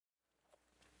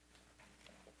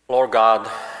Lord God,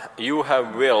 you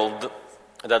have willed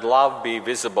that love be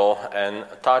visible and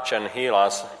touch and heal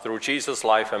us through Jesus'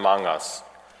 life among us.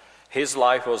 His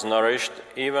life was nourished,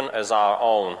 even as our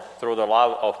own, through the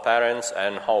love of parents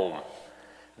and home.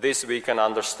 This we can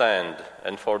understand,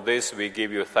 and for this we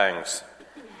give you thanks.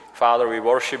 Father, we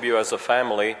worship you as a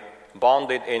family,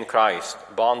 bonded in Christ,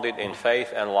 bonded in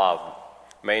faith and love.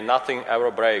 May nothing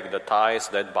ever break the ties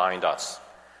that bind us.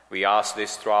 We ask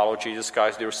this through our Lord Jesus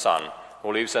Christ, your Son,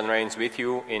 who lives and reigns with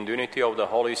you in the unity of the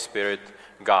Holy Spirit,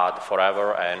 God,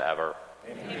 forever and ever.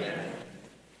 Amen.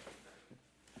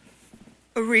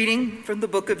 A reading from the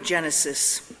book of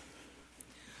Genesis.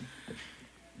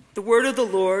 The word of the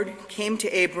Lord came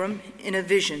to Abram in a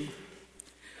vision,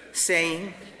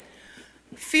 saying,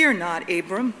 "Fear not,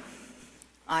 Abram,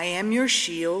 I am your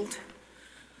shield.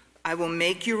 I will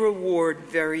make your reward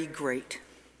very great."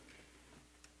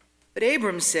 But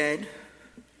Abram said,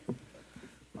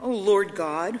 "O Lord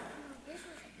God,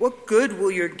 what good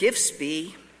will your gifts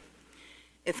be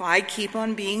if I keep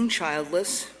on being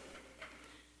childless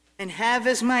and have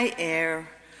as my heir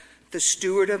the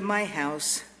steward of my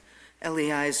house,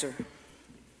 Eliezer?"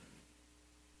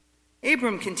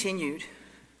 Abram continued,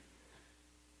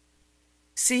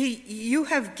 "See, you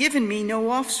have given me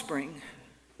no offspring,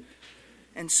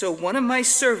 and so one of my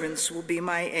servants will be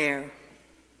my heir."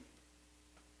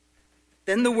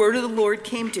 Then the word of the Lord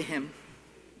came to him,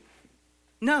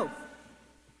 "No,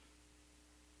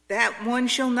 that one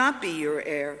shall not be your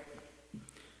heir.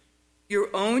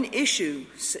 Your own issue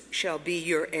shall be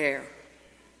your heir."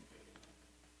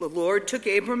 The Lord took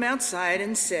Abram outside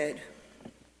and said,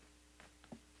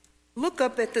 "Look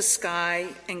up at the sky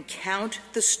and count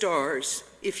the stars,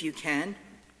 if you can.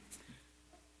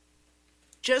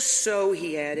 Just so,"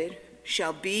 he added,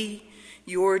 "shall be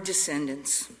your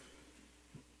descendants."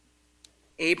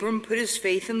 Abram put his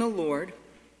faith in the Lord,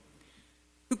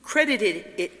 who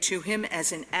credited it to him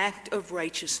as an act of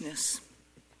righteousness.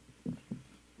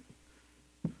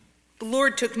 The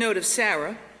Lord took note of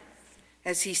Sarah,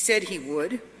 as he said he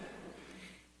would.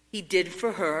 He did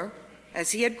for her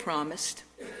as he had promised.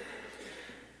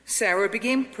 Sarah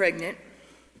became pregnant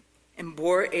and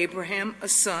bore Abraham a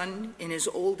son in his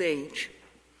old age,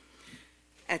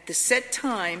 at the set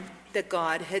time that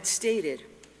God had stated.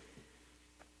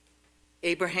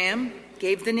 Abraham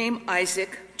gave the name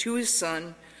Isaac to his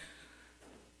son,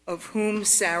 of whom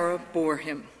Sarah bore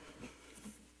him.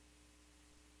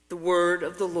 The word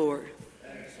of the Lord.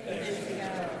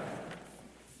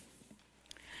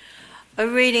 A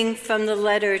reading from the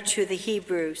letter to the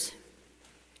Hebrews.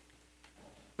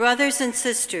 Brothers and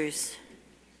sisters,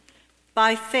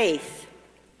 by faith,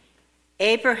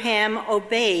 Abraham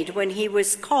obeyed when he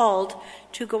was called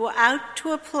to go out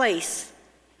to a place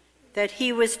that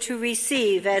he was to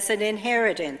receive as an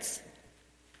inheritance.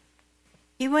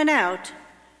 He went out,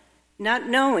 not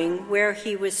knowing where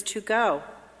he was to go.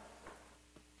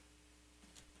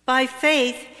 By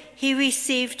faith, he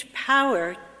received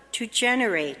power to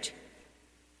generate,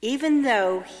 even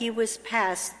though he was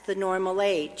past the normal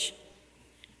age,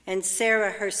 and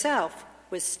Sarah herself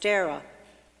was sterile.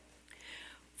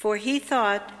 For he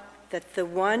thought that the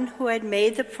one who had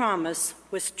made the promise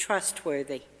was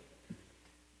trustworthy.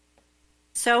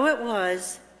 So it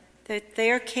was that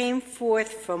there came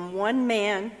forth from one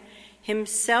man,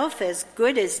 himself as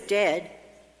good as dead,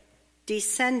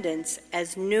 descendants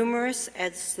as numerous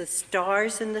as the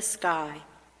stars in the sky,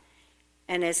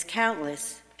 and as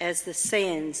countless as the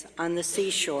sands on the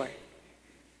seashore.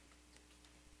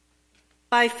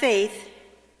 By faith,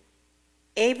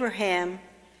 Abraham,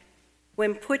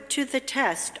 when put to the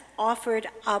test, offered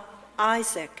up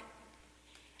Isaac,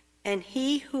 and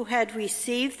he who had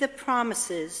received the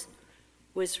promises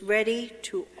was ready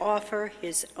to offer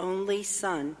his only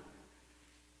son,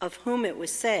 of whom it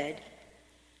was said,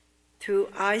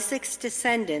 "Through Isaac's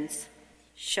descendants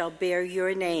shall bear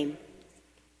your name."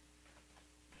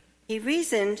 He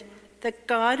reasoned that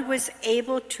God was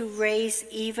able to raise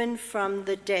even from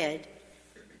the dead,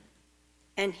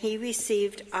 and he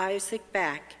received Isaac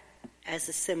back as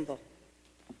a symbol.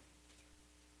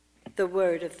 The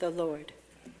word of the Lord.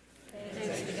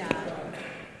 Thanks be to God.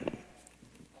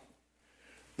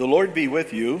 The Lord be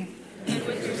with you. And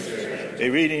with your spirit. A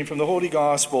reading from the Holy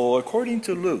Gospel according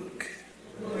to Luke.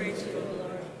 Glory to you,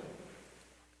 Lord.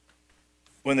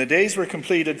 When the days were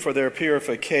completed for their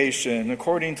purification,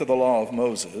 according to the law of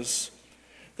Moses,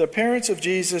 the parents of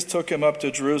Jesus took him up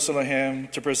to Jerusalem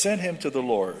to present him to the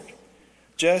Lord,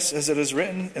 just as it is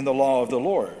written in the law of the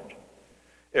Lord.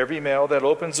 Every male that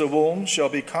opens a womb shall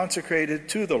be consecrated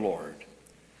to the Lord,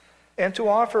 and to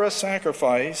offer a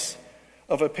sacrifice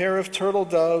of a pair of turtle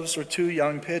doves or 2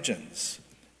 young pigeons,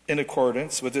 in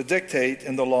accordance with the dictate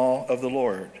in the law of the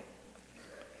Lord.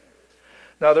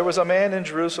 Now there was a man in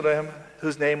Jerusalem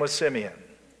whose name was Simeon.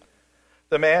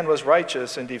 The man was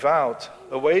righteous and devout,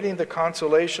 awaiting the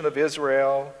consolation of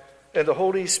Israel, and the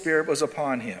Holy Spirit was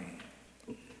upon him.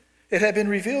 It had been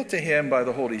revealed to him by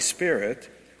the Holy Spirit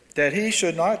that he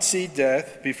should not see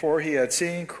death before he had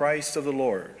seen Christ of the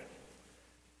Lord.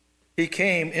 He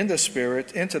came in the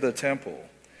Spirit into the temple,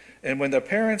 and when the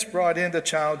parents brought in the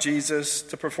child Jesus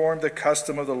to perform the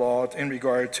custom of the law in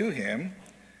regard to him,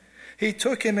 he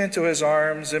took him into his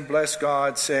arms and blessed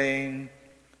God, saying,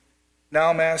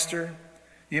 "Now, Master,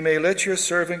 you may let your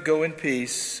servant go in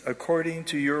peace according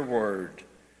to your word.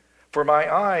 For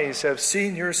my eyes have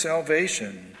seen your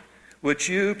salvation, which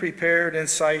you prepared in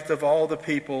sight of all the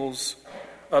peoples,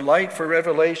 a light for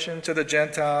revelation to the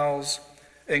Gentiles,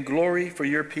 and glory for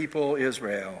your people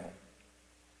Israel."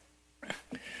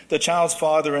 The child's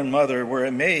father and mother were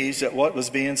amazed at what was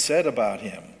being said about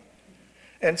him.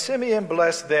 And Simeon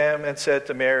blessed them and said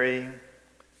to Mary,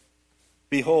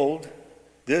 "Behold,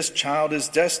 this child is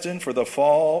destined for the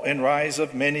fall and rise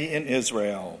of many in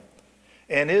Israel,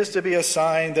 and is to be a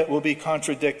sign that will be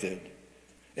contradicted,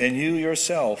 and you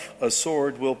yourself a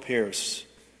sword will pierce,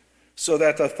 so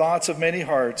that the thoughts of many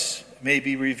hearts may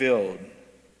be revealed."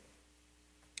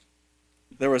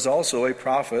 There was also a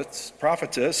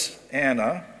prophetess,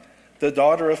 Anna, the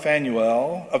daughter of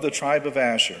Phanuel of the tribe of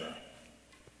Asher.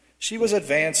 She was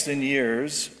advanced in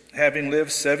years, having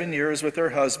lived 7 years with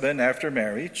her husband after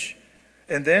marriage,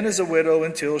 and then as a widow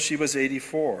until she was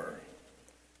 84.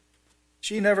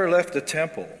 She never left the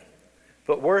temple,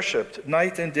 but worshipped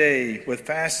night and day with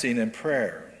fasting and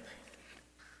prayer.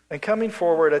 And coming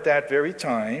forward at that very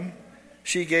time,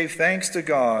 she gave thanks to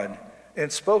God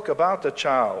and spoke about the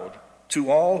child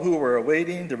to all who were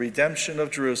awaiting the redemption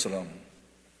of Jerusalem.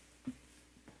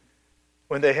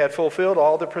 When they had fulfilled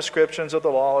all the prescriptions of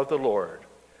the law of the Lord,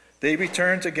 they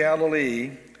returned to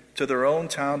Galilee, to their own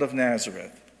town of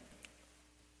Nazareth.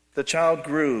 The child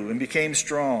grew and became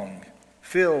strong,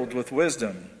 filled with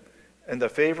wisdom, and the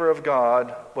favor of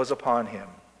God was upon him.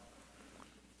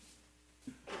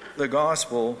 The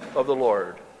Gospel of the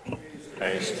Lord.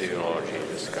 Praise to you, Lord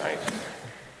Jesus Christ.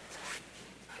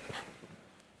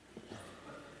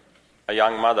 A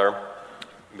young mother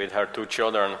with her 2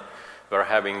 children were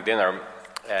having dinner,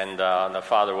 and the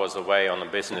father was away on a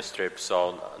business trip,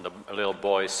 so the little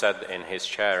boy sat in his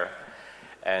chair,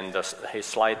 and his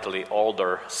slightly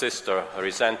older sister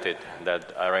resented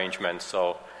that arrangement,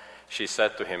 so she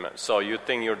said to him, "So you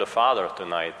think you're the father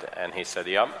tonight?" And he said,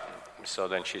 "Yeah." So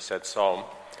then she said, "So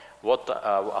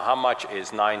how much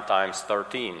is 9 times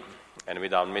 13? And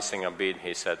without missing a beat,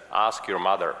 he said, "Ask your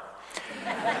mother."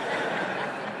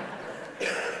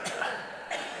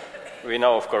 We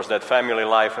know, of course, that family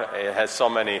life has so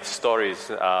many stories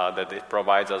that it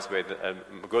provides us with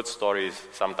good stories,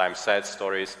 sometimes sad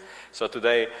stories. So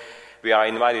today we are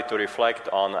invited to reflect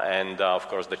on, and of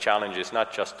course the challenge is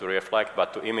not just to reflect,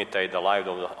 but to imitate the life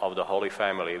of the Holy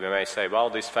Family. We may say,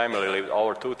 well, this family lived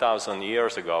over 2,000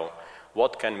 years ago.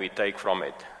 What can we take from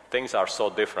it? Things are so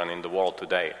different in the world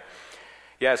today.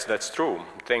 Yes, that's true.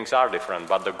 Things are different,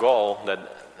 but the goal that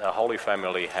the Holy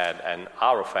Family had and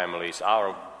our families,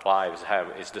 our lives have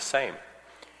is the same,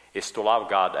 is to love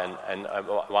God and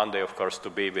one day, of course, to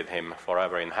be with Him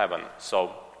forever in heaven.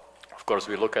 So, of course,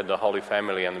 we look at the Holy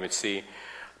Family and we see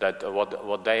that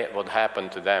what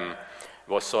happened to them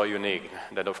was so unique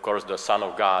that, of course, the Son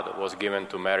of God was given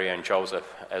to Mary and Joseph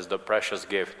as the precious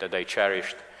gift that they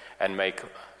cherished and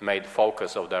made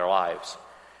focus of their lives.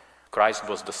 Christ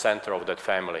was the center of that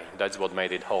family. That's what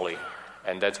made it holy.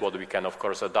 And that's what we can, of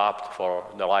course, adopt for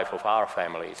the life of our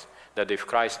families. That if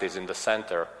Christ is in the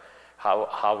center,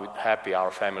 how happy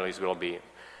our families will be.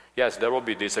 Yes, there will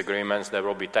be disagreements, there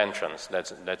will be tensions.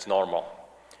 That's normal.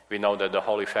 We know that the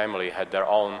Holy Family had their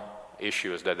own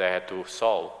issues that they had to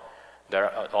solve,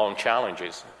 their own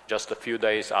challenges. Just a few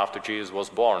days after Jesus was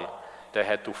born, they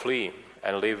had to flee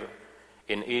and live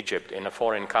in Egypt, in a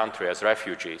foreign country, as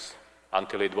refugees,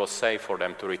 until it was safe for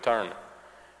them to return.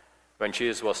 When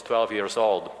Jesus was 12 years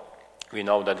old, we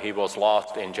know that he was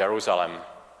lost in Jerusalem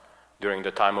during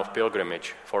the time of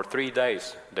pilgrimage. For 3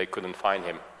 days, they couldn't find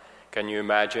him. Can you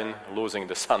imagine losing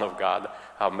the Son of God,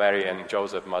 how Mary and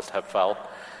Joseph must have felt?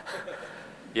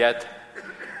 Yet,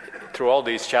 through all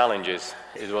these challenges,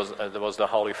 it was the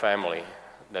Holy Family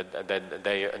that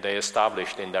they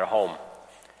established in their home.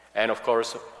 And of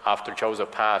course, after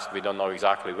Joseph passed, we don't know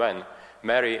exactly when,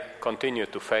 Mary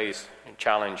continued to face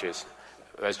challenges.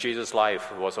 As Jesus'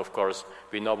 life was, of course,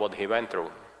 we know what he went through,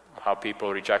 how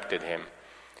people rejected him,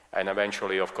 and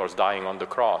eventually, of course, dying on the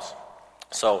cross.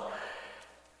 So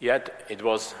Yet it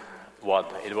was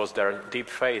what? It was their deep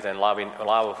faith and love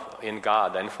in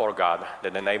God and for God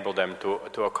that enabled them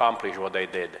to accomplish what they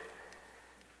did.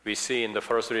 We see in the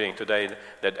first reading today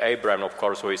that Abraham, of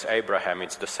course, who is Abraham,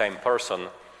 it's the same person.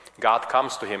 God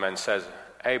comes to him and says,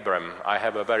 Abraham, I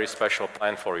have a very special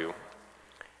plan for you.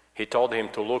 He told him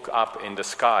to look up in the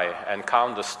sky and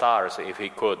count the stars if he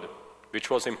could, which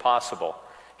was impossible.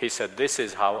 He said, this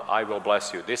is how I will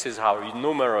bless you. This is how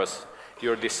numerous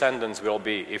your descendants will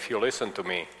be if you listen to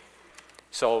me.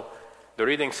 So the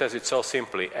reading says it so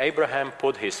simply. Abraham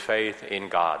put his faith in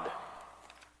God,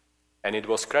 and it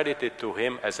was credited to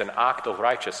him as an act of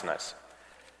righteousness.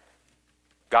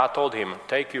 God told him,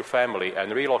 take your family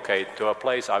and relocate to a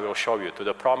place I will show you, to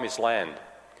the promised land.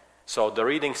 So the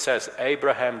reading says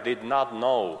Abraham did not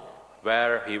know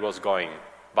where he was going,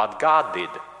 but God did.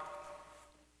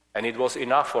 And it was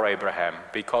enough for Abraham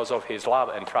because of his love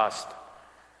and trust.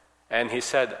 And he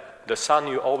said, the son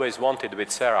you always wanted with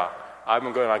Sarah,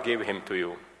 I'm going to give him to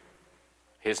you.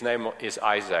 His name is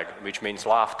Isaac, which means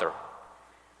laughter.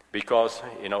 Because,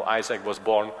 Isaac was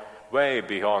born way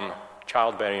beyond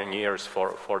childbearing years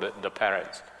for the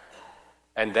parents.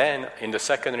 And then in the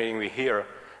second reading we hear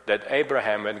that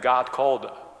Abraham, when God called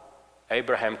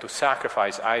Abraham to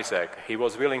sacrifice Isaac, he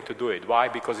was willing to do it. Why?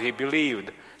 Because he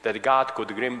believed that God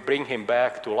could bring him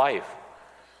back to life,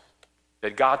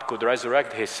 that God could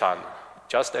resurrect his son,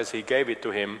 just as he gave it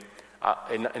to him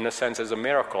in a sense as a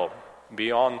miracle,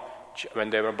 when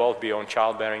they were both beyond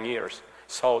childbearing years.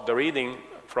 So the reading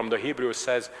from the Hebrews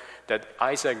says that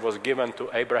Isaac was given to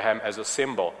Abraham as a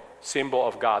symbol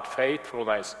of God's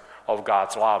faithfulness, of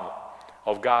God's love,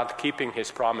 of God keeping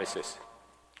his promises.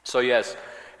 So yes,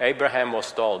 Abraham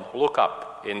was told, look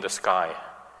up in the sky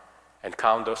and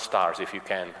count those stars if you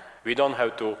can. We don't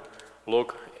have to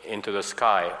look into the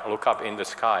sky, look up in the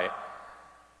sky.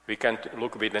 We can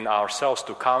look within ourselves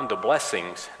to count the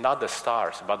blessings, not the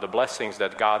stars, but the blessings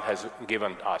that God has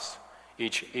given us,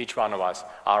 each one of us,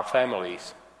 our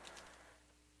families.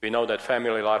 We know that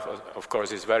family life, of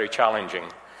course, is very challenging.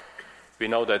 We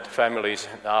know that families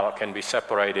now can be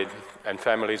separated, and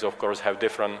families, of course, have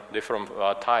different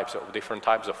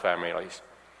types of families.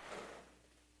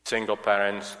 Single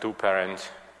parents, two parents,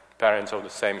 parents of the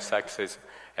same sexes,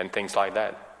 and things like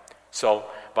that. So,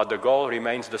 but the goal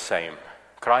remains the same.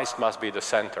 Christ must be the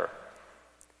center.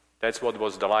 That's what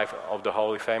was the life of the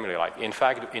Holy Family like. In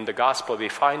fact, in the Gospel, we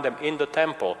find them in the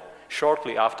temple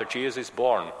shortly after Jesus is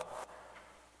born,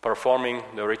 performing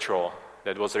the ritual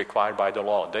that was required by the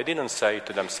law. They didn't say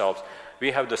to themselves,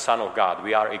 we have the Son of God,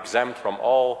 we are exempt from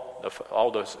all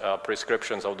the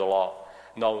prescriptions of the law.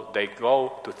 No, they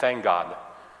go to thank God.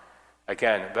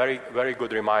 Again, very, very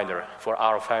good reminder for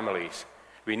our families.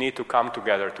 We need to come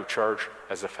together to church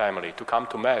as a family, to come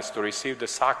to Mass, to receive the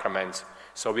sacraments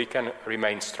so we can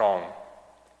remain strong.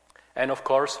 And of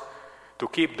course, to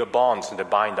keep the bonds that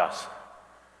bind us.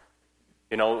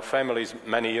 Families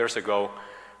many years ago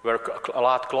were a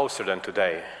lot closer than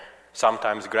today.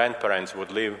 Sometimes grandparents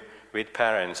would live with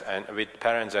parents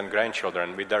and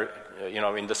grandchildren with their,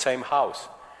 in the same house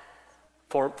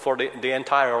for the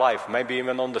entire life, maybe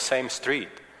even on the same street.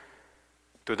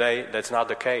 Today, that's not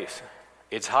the case.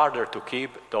 It's harder to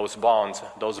keep those bonds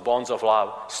of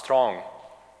love strong.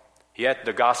 Yet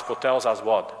the Gospel tells us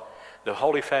what? The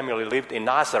Holy Family lived in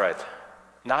Nazareth.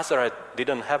 Nazareth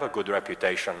didn't have a good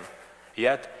reputation.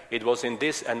 Yet it was in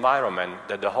this environment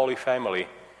that the Holy Family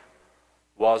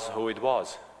was who it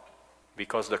was,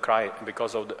 because of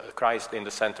the Christ in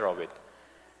the center of it.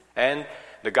 And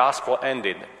the Gospel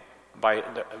ended by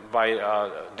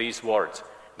these words: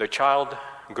 the child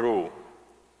grew,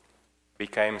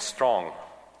 became strong,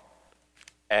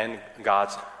 and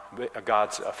God's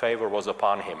favor was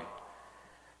upon him.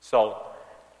 So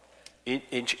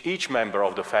each member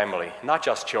of the family, not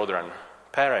just children,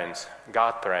 parents,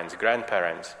 godparents,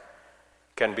 grandparents,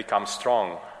 can become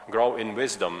strong, grow in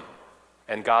wisdom,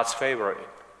 and God's favor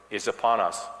is upon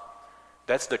us.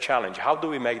 That's the challenge. How do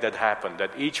we make that happen?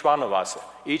 That each one of us,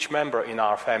 each member in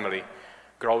our family,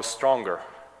 grows stronger,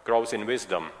 grows in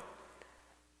wisdom,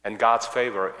 and God's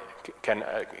favor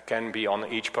can be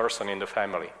on each person in the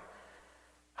family.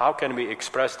 How can we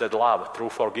express that love through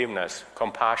forgiveness,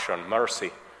 compassion,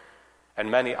 mercy, and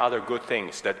many other good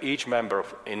things that each member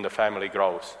in the family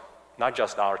grows, not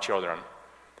just our children?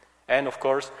 And of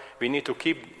course, we need to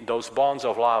keep those bonds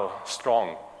of love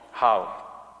strong. How?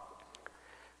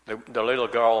 The little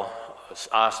girl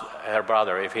asked her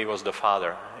brother if he was the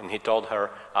father, and he told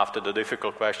her, after the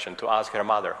difficult question, to ask her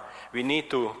mother. We need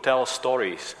to tell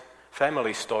stories,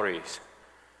 family stories,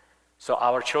 so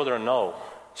our children know.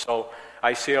 So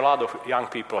I see a lot of young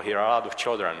people here, a lot of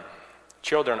children.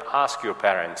 Children, ask your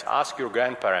parents, ask your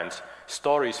grandparents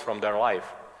stories from their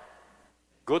life.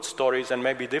 Good stories and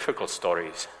maybe difficult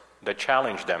stories that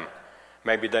challenge them.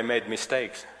 Maybe they made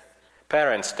mistakes.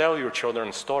 Parents, tell your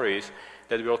children stories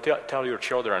that will tell your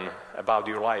children about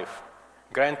your life.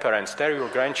 Grandparents, tell your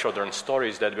grandchildren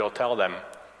stories that will tell them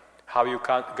how you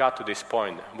got to this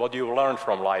point, what you learned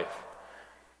from life.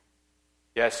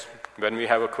 Yes, when we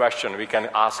have a question, we can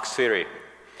ask Siri.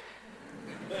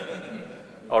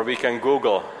 Or we can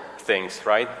Google things,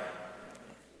 right?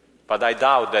 But I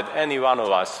doubt that any one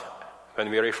of us, when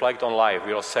we reflect on life,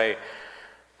 will say,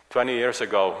 20 years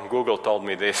ago, Google told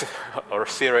me this, or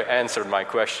Siri answered my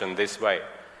question this way.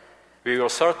 We will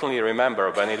certainly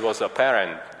remember when it was a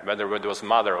parent, whether it was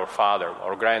mother or father,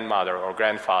 or grandmother or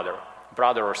grandfather,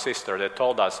 brother or sister, that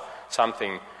told us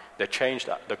something that changed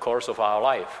the course of our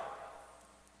life.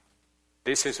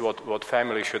 This is what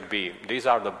family should be. These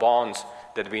are the bonds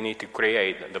that we need to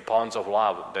create, the bonds of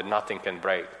love that nothing can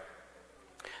break.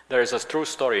 There is a true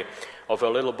story of a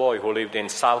little boy who lived in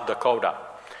South Dakota.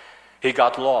 He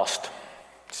got lost.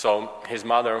 So his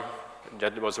mother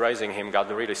that was raising him got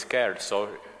really scared. So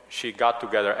she got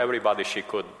together everybody she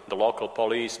could, the local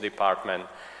police department,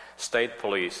 state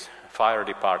police, fire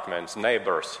departments,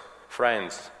 neighbors,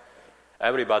 friends.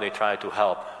 Everybody tried to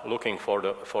help, looking for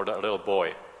the little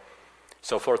boy.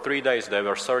 So for 3 days they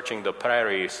were searching the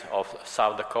prairies of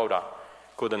South Dakota,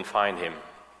 couldn't find him.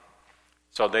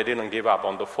 So they didn't give up.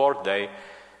 On the 4th day,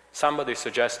 somebody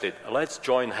suggested, let's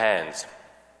join hands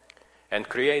and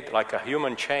create like a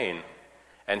human chain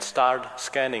and start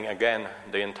scanning again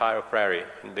the entire prairie,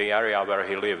 the area where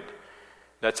he lived.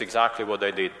 That's exactly what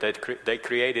they did. They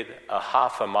created a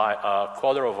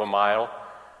quarter of a mile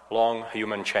long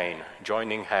human chain,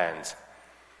 joining hands.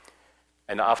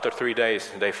 And after 3 days,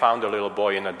 they found the little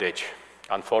boy in a ditch.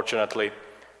 Unfortunately,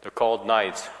 the cold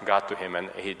nights got to him and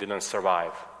he didn't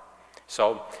survive.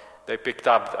 So they picked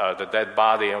up the dead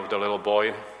body of the little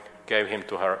boy, gave him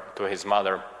to his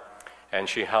mother, and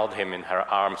she held him in her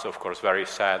arms, of course, very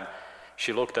sad.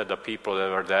 She looked at the people that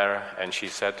were there and she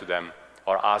said to them,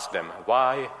 or asked them,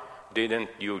 why didn't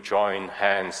you join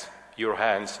your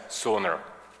hands sooner?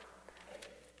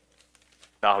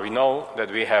 Now, we know that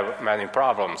we have many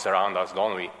problems around us,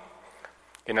 don't we?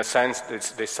 In a sense,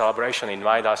 this celebration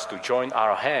invites us to join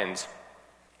our hands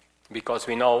because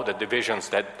we know the divisions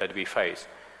that we face.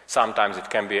 Sometimes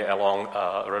it can be along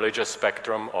a religious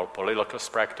spectrum or political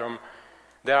spectrum.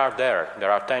 There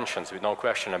are tensions, with no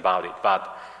question about it.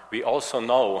 But we also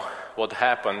know what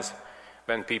happens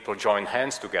when people join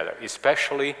hands together,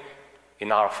 especially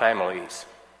in our families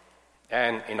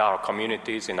and in our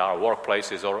communities, in our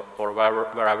workplaces, or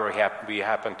wherever we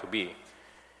happen to be.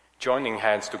 Joining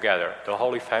hands together. The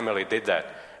Holy Family did that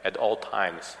at all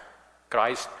times.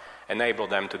 Christ enabled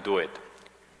them to do it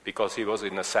because he was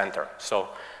in the center. So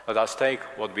let us take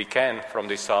what we can from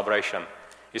this celebration,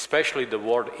 especially the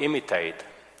word imitate.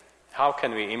 How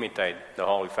can we imitate the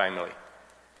Holy Family?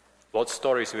 What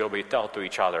stories will we tell to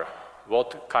each other?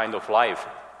 What kind of life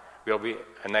will we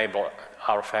enable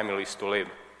our families to live?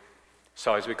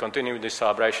 So as we continue this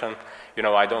celebration,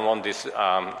 I don't want this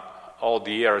all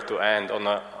the year to end on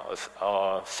a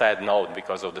sad note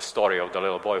because of the story of the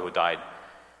little boy who died.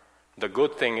 The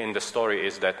good thing in the story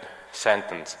is that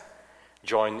sentence,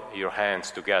 join your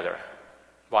hands together.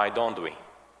 Why don't we?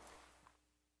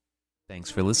 Thanks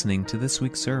for listening to this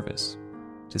week's service.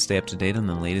 To stay up to date on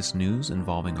the latest news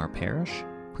involving our parish,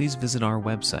 please visit our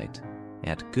website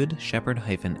at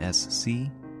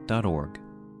goodshepherd-sc.org.